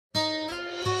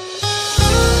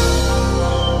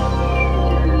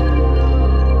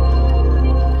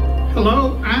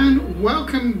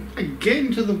Welcome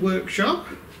again to the workshop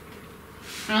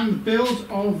and the build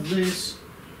of this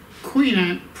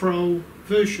QueenAnt Pro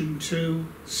version 2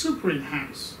 Super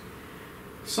Enhance.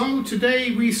 So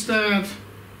today we start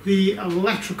the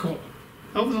electrical.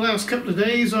 Over the last couple of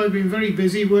days I've been very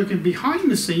busy working behind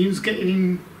the scenes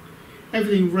getting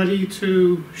everything ready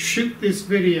to shoot this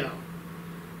video.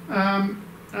 I'll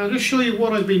just show you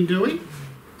what I've been doing.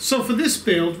 So for this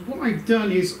build, what I've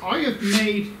done is I have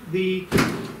made the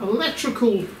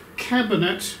electrical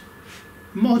cabinet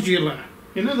modular.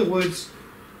 In other words,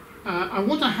 I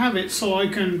want to have it so I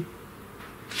can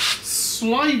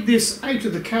slide this out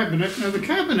of the cabinet. Now the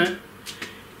cabinet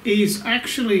is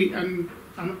actually an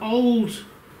old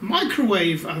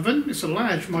microwave oven. It's a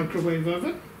large microwave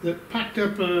oven that packed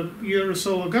up a year or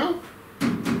so ago.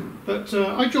 But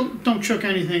I don't chuck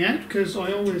anything out because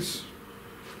I always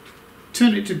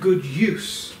turn it to good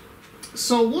use.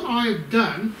 So what I've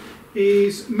done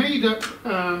is made up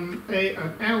an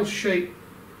L-shaped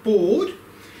board.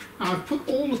 I've put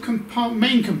all the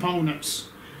main components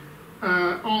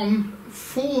on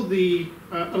for the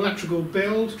electrical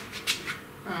build.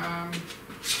 I'm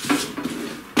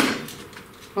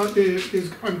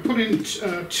putting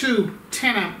two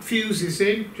 10-amp fuses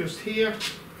in just here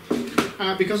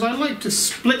because I like to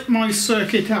split my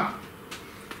circuit up.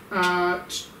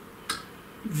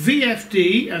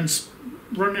 VFD and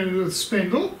running the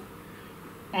spindle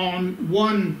on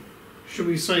one, shall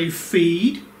we say,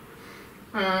 feed.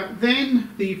 Then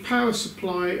the power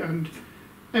supply and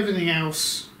everything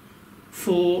else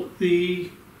for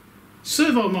the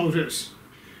servo motors.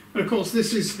 And of course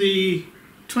this is the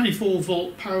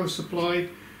 24-volt power supply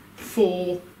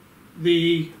for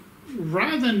the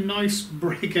rather nice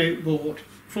breakout board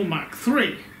for Mach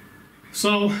 3.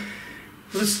 So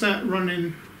let's start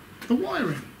running the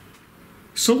wiring.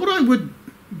 So what I would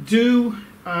do,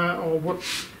 or what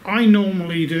I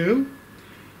normally do,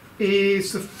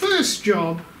 is the first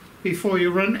job before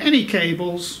you run any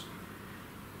cables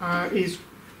is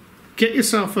get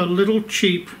yourself a little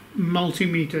cheap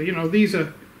multimeter. You know, these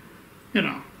are, you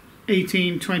know,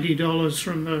 $18, $20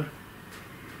 from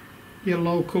your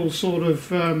local sort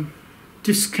of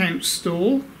discount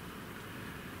store.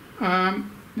 Now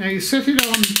you set it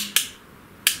on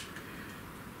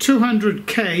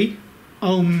 200k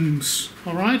ohms.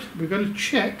 Alright, we're going to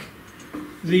check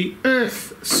the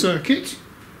earth circuit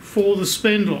for the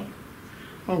spindle.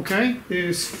 Okay,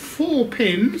 there's 4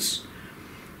 pins,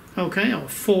 okay, or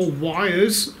 4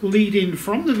 wires leading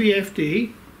from the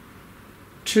VFD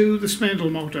to the spindle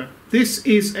motor. This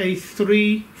is a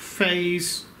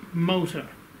 3-phase motor.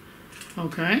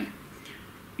 Okay,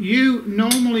 you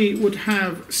normally would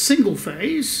have single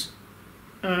phase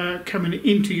coming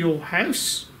into your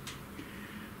house.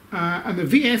 And the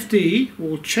VFD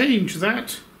will change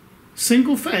that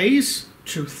single phase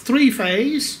to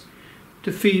 3-phase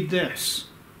to feed this.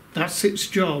 That's its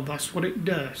job, that's what it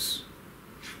does.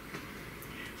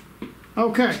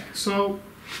 Okay, so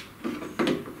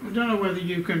I don't know whether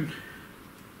you can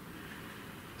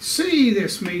see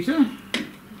this meter.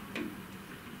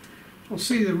 I'll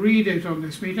see the readout on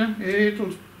this meter.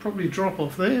 It'll probably drop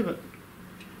off there, but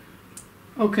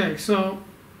okay, so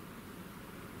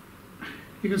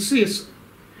you can see it's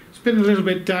been a little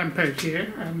bit damp out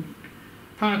here, and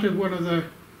part of one of the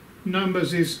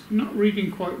numbers is not reading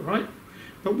quite right.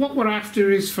 But what we're after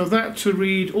is for that to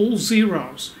read all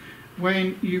zeros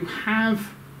when you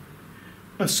have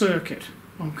a circuit,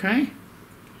 okay?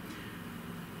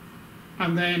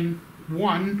 And then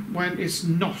 1 when it's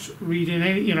not reading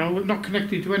any, you know, not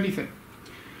connected to anything.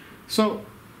 So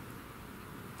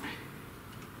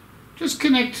just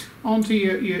connect onto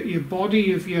your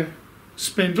body of your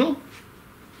spindle,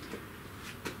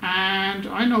 and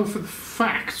I know for the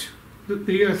fact that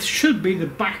the earth should be the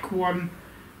back one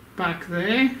back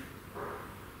there,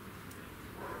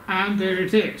 and there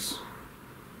it is.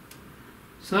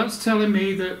 So that's telling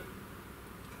me that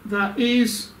that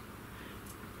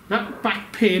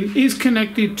back pin is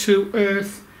connected to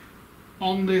earth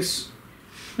on this.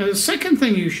 Now the second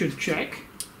thing you should check,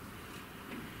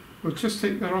 we'll just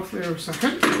take that off there a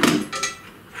second,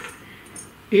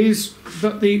 is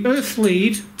that the earth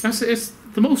lead, it's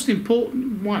the most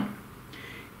important one,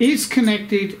 is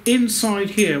connected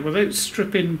inside here without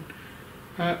stripping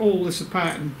all this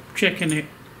apart and checking it.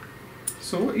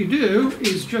 So what you do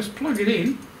is just plug it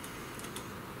in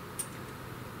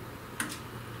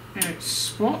and it's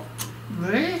spot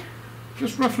there.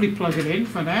 Just roughly plug it in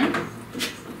for now,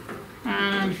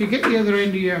 and if you get the other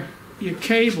end of your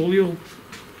cable,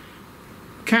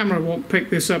 camera won't pick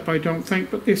this up I don't think,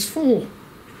 but there's 4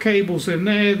 cables in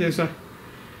there. There's a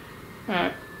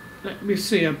let me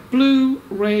see, a blue,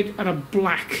 red and a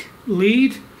black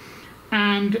lead,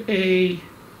 and a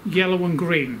yellow and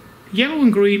green. Yellow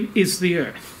and green is the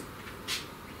earth.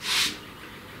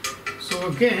 So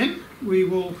again, we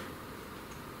will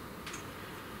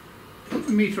put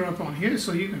the meter up on here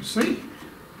so you can see.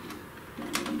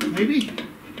 Maybe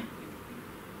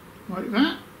like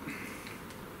that.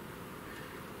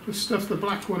 Just stuff the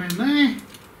black one in there.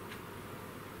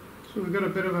 So we've got a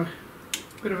bit of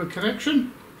a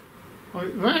connection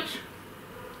like that.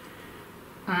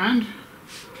 And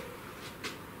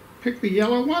pick the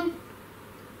yellow one.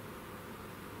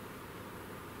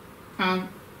 And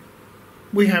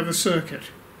we have a circuit.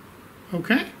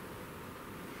 Okay?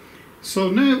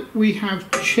 So now we have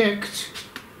checked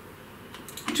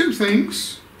two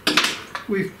things.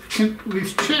 We've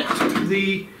checked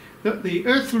that the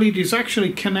earth lead is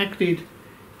actually connected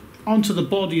onto the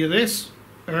body of this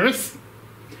earth,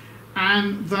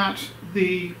 and that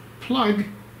the plug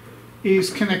is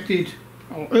connected,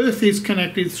 or earth is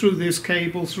connected through this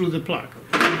cable through the plug.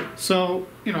 So,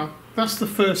 you know, that's the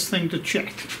first thing to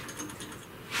check.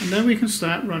 And then we can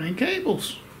start running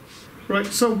cables. Right,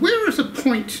 so we're at a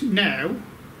point now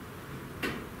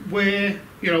where,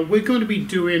 you know, we're going to be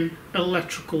doing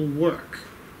electrical work,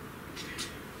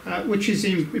 which is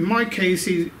in my case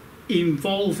is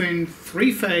involving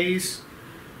 3-phase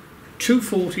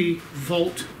 240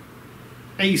 volt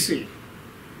AC.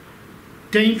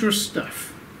 Dangerous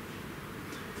stuff.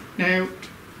 Now,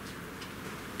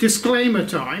 disclaimer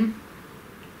time,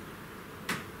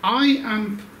 I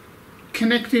am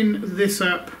connecting this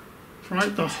up,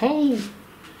 right, the whole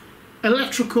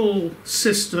electrical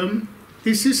system.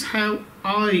 This is how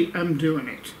I am doing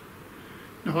it.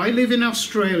 Now, I live in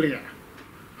Australia.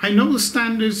 I know the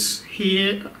standards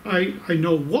here. I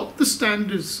know what the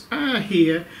standards are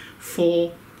here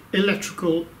for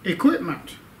electrical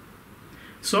equipment.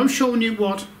 So I'm showing you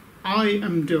what I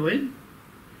am doing.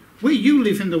 Where you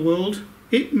live in the world,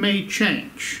 it may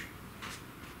change.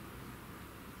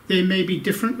 There may be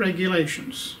different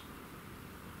regulations.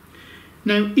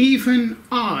 Now, even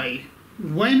I,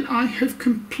 when I have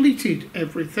completed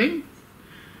everything,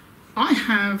 I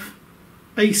have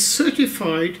a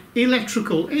certified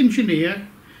electrical engineer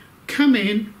come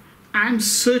in and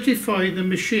certify the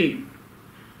machine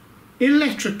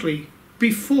electrically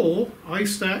before I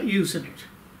start using it.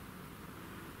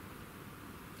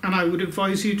 And I would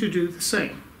advise you to do the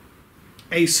same.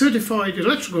 A certified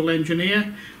electrical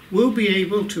engineer will be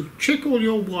able to check all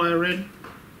your wiring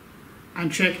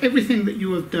and check everything that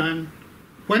you have done.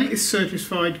 When it is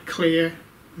certified clear,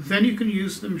 then you can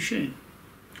use the machine.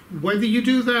 Whether you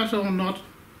do that or not,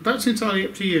 that's entirely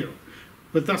up to you,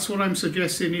 but that's what I'm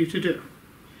suggesting you to do.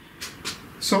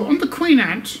 So on the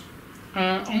QueenAnt,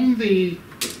 on the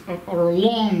or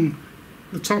along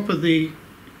the top of the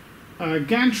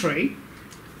gantry,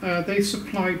 they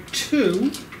supplied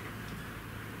two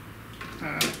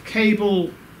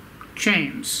cable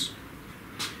chains.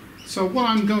 So what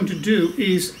I'm going to do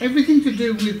is everything to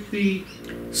do with the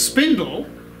spindle,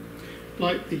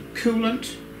 like the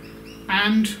coolant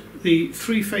and the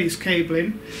 3-phase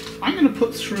cabling, I'm going to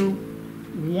put through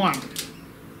one.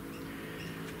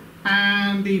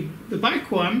 And the back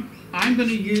one I'm going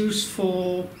to use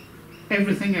for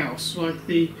everything else, like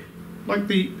the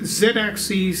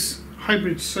Z-axis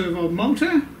hybrid servo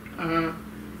motor,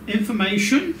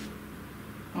 information,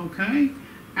 okay,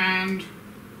 and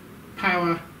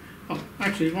power. Oh,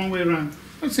 actually, wrong way around.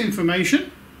 That's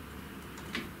information.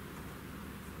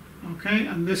 Okay,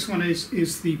 and this one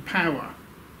is the power.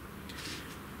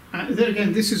 Then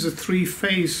again, this is a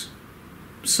 3-phase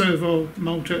servo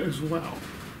motor as well.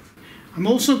 I'm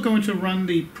also going to run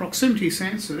the proximity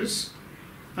sensors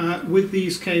with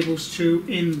these cables too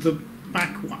in the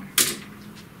back one.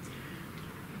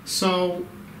 So,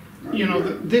 you know,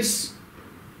 this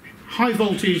high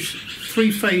voltage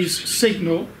 3-phase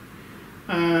signal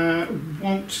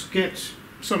won't get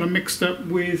sort of mixed up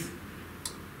with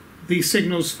the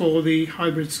signals for the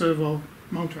hybrid servo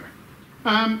motor.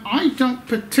 I don't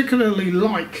particularly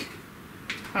like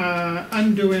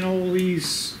undoing all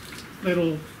these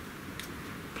little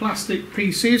plastic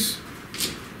pieces.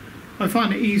 I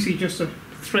find it easy just to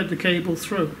thread the cable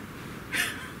through.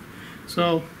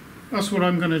 So that's what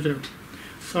I'm going to do.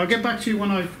 So I'll get back to you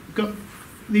when I've got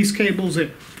these cables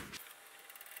in.